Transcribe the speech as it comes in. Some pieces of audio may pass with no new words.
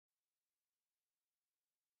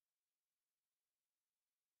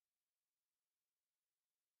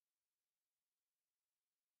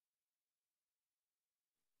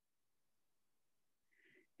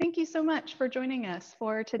Thank you so much for joining us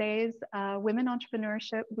for today's Women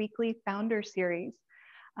Entrepreneurship Weekly Founder Series.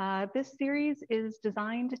 This series is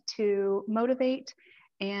designed to motivate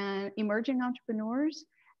and emerging entrepreneurs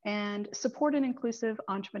and support an inclusive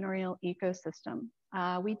entrepreneurial ecosystem.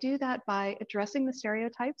 We do that by addressing the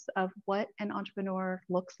stereotypes of what an entrepreneur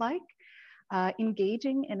looks like,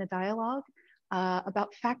 engaging in a dialogue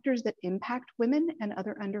about factors that impact women and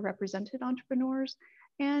other underrepresented entrepreneurs,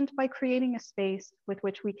 and by creating a space with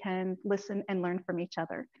which we can listen and learn from each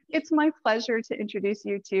other. It's my pleasure to introduce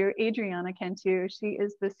you to Adrianna Cantu. She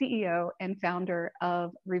is the CEO and founder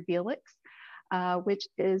of Revealix, which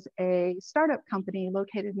is a startup company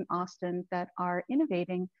located in Austin that are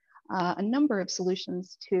innovating a number of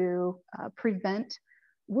solutions to prevent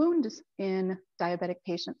wounds in diabetic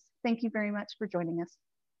patients. Thank you very much for joining us.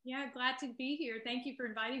 Yeah, glad to be here. Thank you for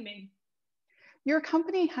inviting me. Your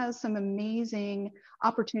company has some amazing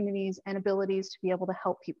opportunities and abilities to be able to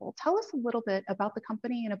help people. Tell us a little bit about the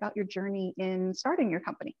company and about your journey in starting your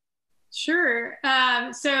company. Sure.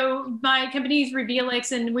 So my company is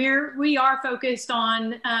Revealix, and we are focused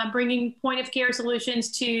on bringing point of care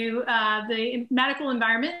solutions to the medical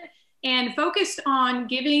environment, and focused on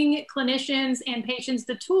giving clinicians and patients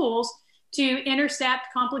the tools to intercept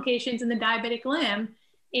complications in the diabetic limb.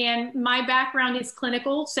 And my background is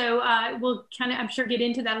clinical, so we'll kind of, I'm sure, get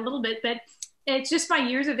into that a little bit, but it's just my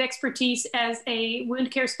years of expertise as a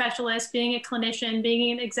wound care specialist, being a clinician, being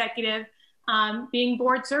an executive, being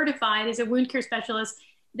board certified as a wound care specialist.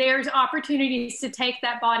 There's opportunities to take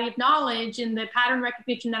that body of knowledge and the pattern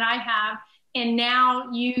recognition that I have, and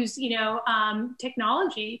now use,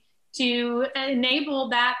 technology to enable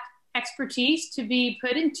that expertise to be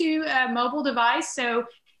put into a mobile device. So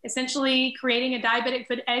essentially creating a diabetic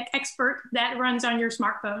foot expert that runs on your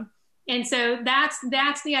smartphone. And so that's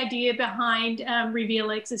the idea behind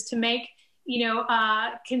Revealix, is to make,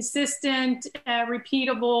 consistent,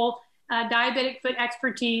 repeatable diabetic foot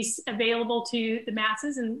expertise available to the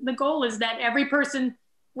masses. And the goal is that every person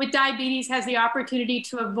with diabetes has the opportunity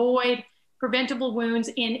to avoid preventable wounds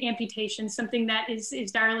and amputation, something that is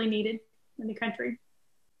direly needed in the country.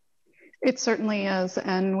 It certainly is,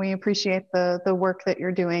 and we appreciate the work that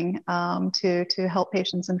you're doing to help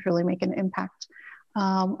patients and truly make an impact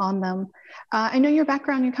on them. I know your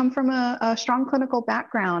background, you come from a strong clinical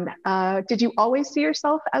background. Did you always see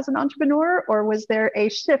yourself as an entrepreneur, or was there a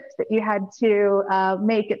shift that you had to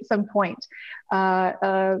make at some point,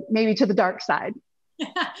 maybe to the dark side?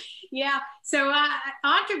 Yeah, so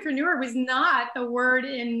entrepreneur was not a word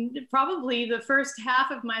in probably the first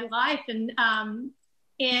half of my life,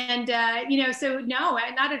 so no,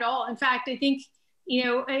 not at all. In fact, I think,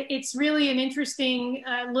 it's really an interesting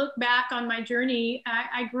look back on my journey.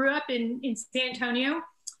 I grew up in San Antonio,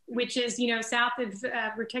 which is, south of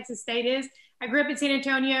where Texas State is. I grew up in San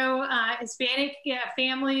Antonio, Hispanic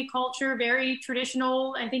family culture, very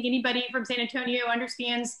traditional. I think anybody from San Antonio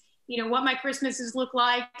understands, what my Christmases look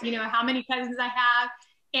like, how many cousins I have.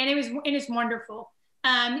 And it's wonderful.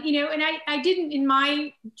 And I didn't, in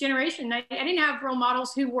my generation, I didn't have role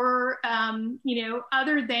models who were,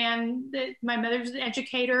 other than my mother's an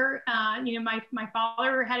educator. My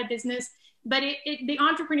father had a business, but the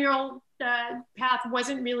entrepreneurial path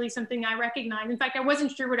wasn't really something I recognized. In fact, I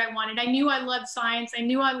wasn't sure what I wanted. I knew I loved science. I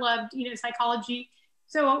knew I loved, psychology.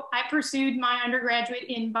 So I pursued my undergraduate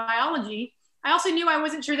in biology. I also knew I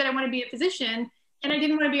wasn't sure that I wanted to be a physician, and I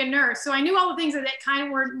didn't want to be a nurse. So I knew all the things that kind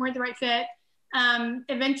of weren't the right fit.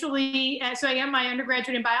 Eventually, so I got my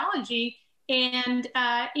undergraduate in biology, and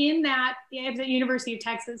in that, I was at the University of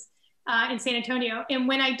Texas in San Antonio. And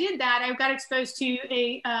when I did that, I got exposed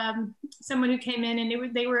to someone who came in,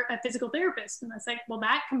 and they were a physical therapist. And I was like, well,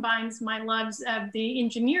 that combines my loves of the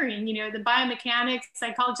engineering, the biomechanics,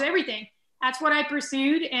 psychology, everything. That's what I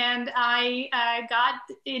pursued. And I got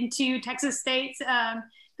into Texas State's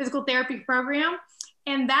physical therapy program.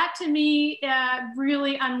 And that, to me,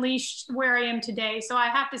 really unleashed where I am today. So I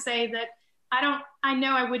have to say that I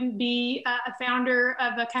know I wouldn't be a founder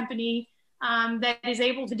of a company that is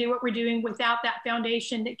able to do what we're doing without that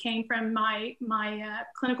foundation that came from my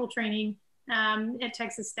clinical training at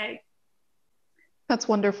Texas State. That's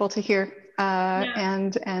wonderful to hear,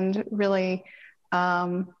 and really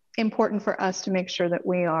important for us to make sure that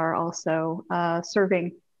we are also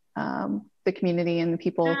serving the community and the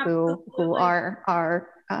people who are our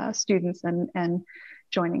students and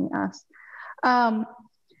joining us.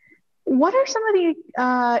 What are some of the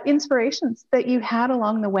inspirations that you had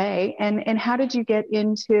along the way, and how did you get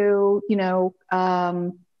into,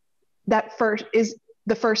 that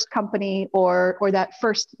the first company or that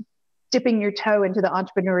first dipping your toe into the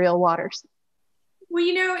entrepreneurial waters?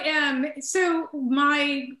 Well, so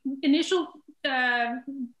my initial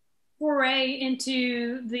foray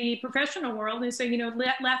into the professional world, and so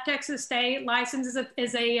left Texas State, licensed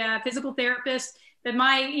as a physical therapist. But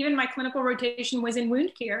even my clinical rotation was in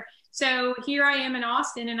wound care. So here I am in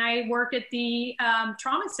Austin, and I worked at the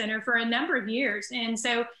trauma center for a number of years. And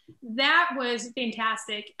so that was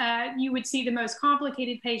fantastic. You would see the most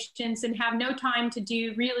complicated patients and have no time to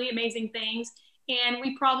do really amazing things. And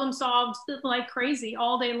we problem solved like crazy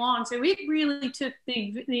all day long. So it really took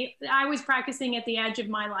I was practicing at the edge of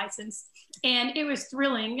my license, and it was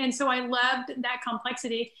thrilling. And so I loved that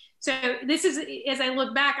complexity. So this is, as I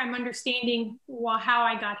look back, I'm understanding how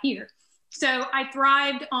I got here. So I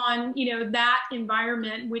thrived on, that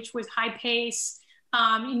environment, which was high pace.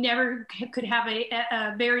 You never could have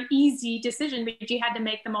a very easy decision, but you had to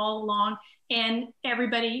make them all along, and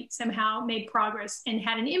everybody somehow made progress and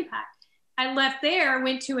had an impact. I left there,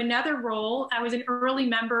 went to another role. I was an early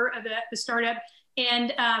member of a startup.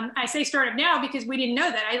 And I say startup now because we didn't know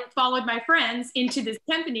that. I followed my friends into this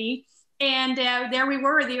company, and there we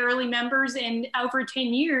were, the early members. And over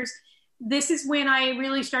 10 years, this is when I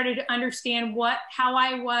really started to understand how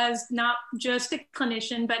I was not just a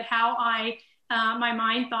clinician, but how my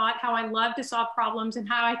mind thought, how I loved to solve problems, and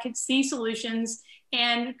how I could see solutions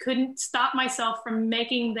and couldn't stop myself from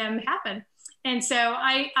making them happen. And so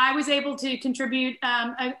I was able to contribute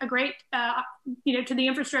a great, to the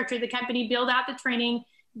infrastructure of the company, build out the training,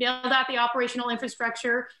 build out the operational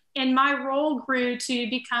infrastructure. And my role grew to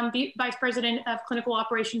become vice president of clinical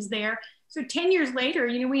operations there. So 10 years later,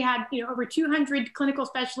 we had, over 200 clinical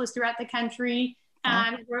specialists throughout the country,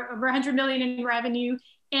 over 100 million in revenue.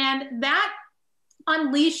 And that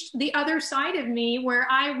unleashed the other side of me, where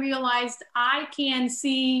I realized I can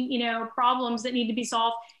see, problems that need to be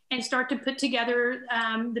solved, and start to put together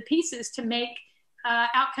the pieces to make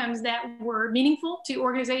outcomes that were meaningful to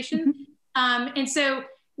organizations. Mm-hmm. And so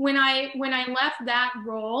when I left that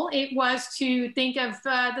role, it was to think of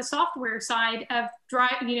the software side of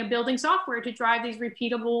building software to drive these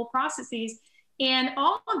repeatable processes. And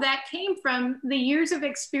all of that came from the years of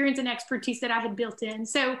experience and expertise that I had built in.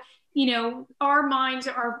 So, our minds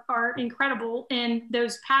are incredible, and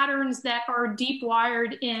those patterns that are deep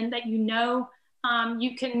wired in that,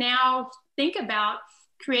 you can now think about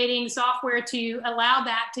creating software to allow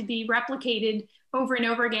that to be replicated over and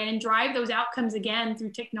over again and drive those outcomes again through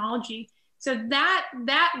technology. So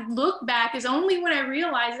that look back is only when I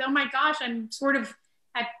realized, oh my gosh,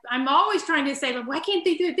 I'm always trying to say, why can't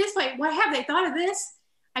they do it this way? Why have they thought of this?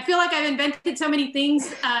 I feel like I've invented so many things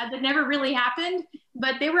that never really happened,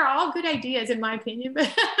 but they were all good ideas in my opinion.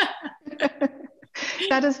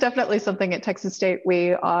 That is definitely something at Texas State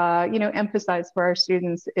we, emphasize for our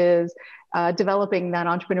students is developing that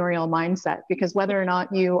entrepreneurial mindset, because whether or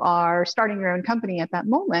not you are starting your own company at that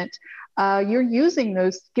moment, you're using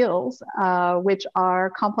those skills, which are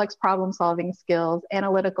complex problem solving skills,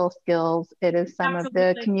 analytical skills. It is some Absolutely.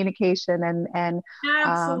 Of the communication and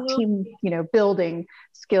team, building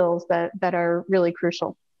skills that are really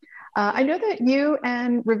crucial. I know that you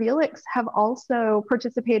and Revealix have also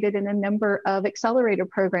participated in a number of accelerator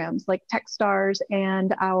programs like TechStars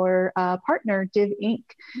and our partner Div Inc.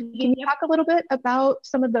 Can you talk a little bit about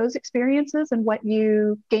some of those experiences and what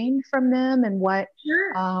you gained from them and what?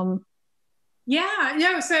 Sure.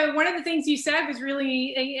 So one of the things you said was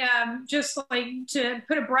really just like to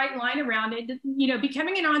put a bright line around it,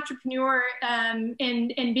 becoming an entrepreneur and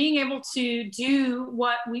being able to do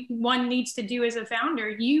what one needs to do as a founder.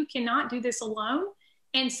 You cannot do this alone.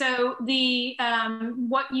 And so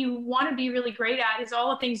what you want to be really great at is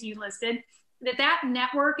all the things you listed, that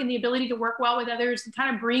network and the ability to work well with others and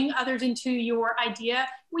kind of bring others into your idea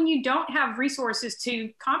when you don't have resources to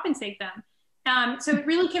compensate them. So it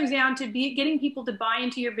really comes down to getting people to buy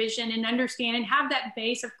into your vision and understand and have that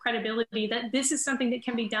base of credibility that this is something that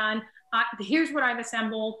can be done. Here's what I've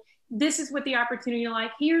assembled. This is what the opportunity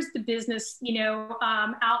like. Here's the business,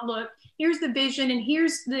 outlook. Here's the vision, and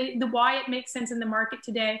here's the why it makes sense in the market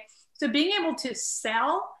today. So being able to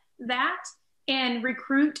sell that and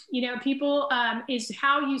recruit, people is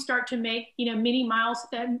how you start to make, mini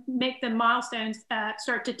milestones, make the milestones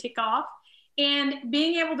start to tick off. And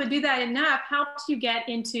being able to do that enough helps you get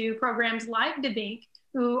into programs like Div Inc.,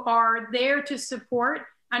 who are there to support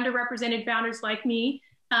underrepresented founders like me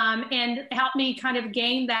and help me kind of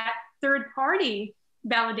gain that third-party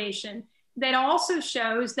validation that also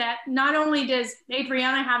shows that not only does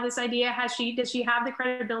Adrianna have this idea, does she have the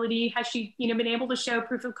credibility, has she been able to show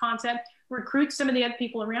proof of concept, recruit some of the other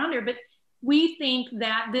people around her, but we think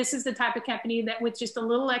that this is the type of company that with just a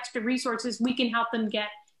little extra resources, we can help them get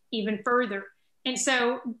even further. And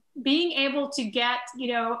so being able to get,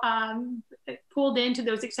 pulled into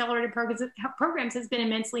those accelerated programs has been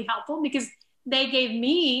immensely helpful, because they gave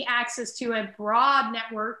me access to a broad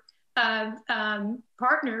network of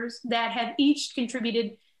partners that have each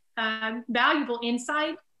contributed valuable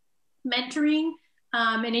insight, mentoring,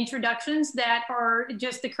 and introductions that are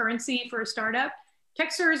just the currency for a startup.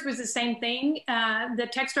 Techstars was the same thing. The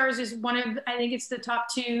Techstars is one of, I think it's the top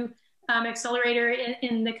 2 accelerator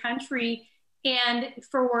in the country. And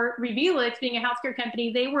for Revealix, being a healthcare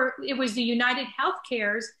company, it was the United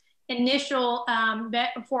Healthcare's initial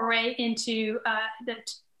foray into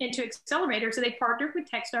accelerator. So they partnered with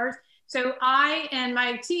Techstars. So I and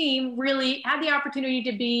my team really had the opportunity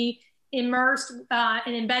to be immersed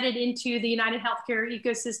and embedded into the United Healthcare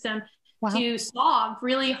ecosystem. Wow. To solve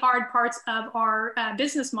really hard parts of our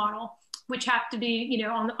business model, which have to be,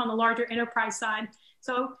 on the larger enterprise side.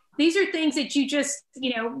 So these are things that you just,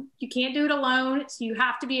 you can't do it alone. So you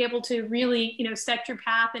have to be able to really, set your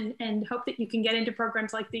path and hope that you can get into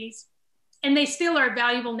programs like these. And they still are a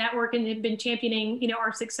valuable network and have been championing,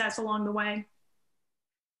 our success along the way.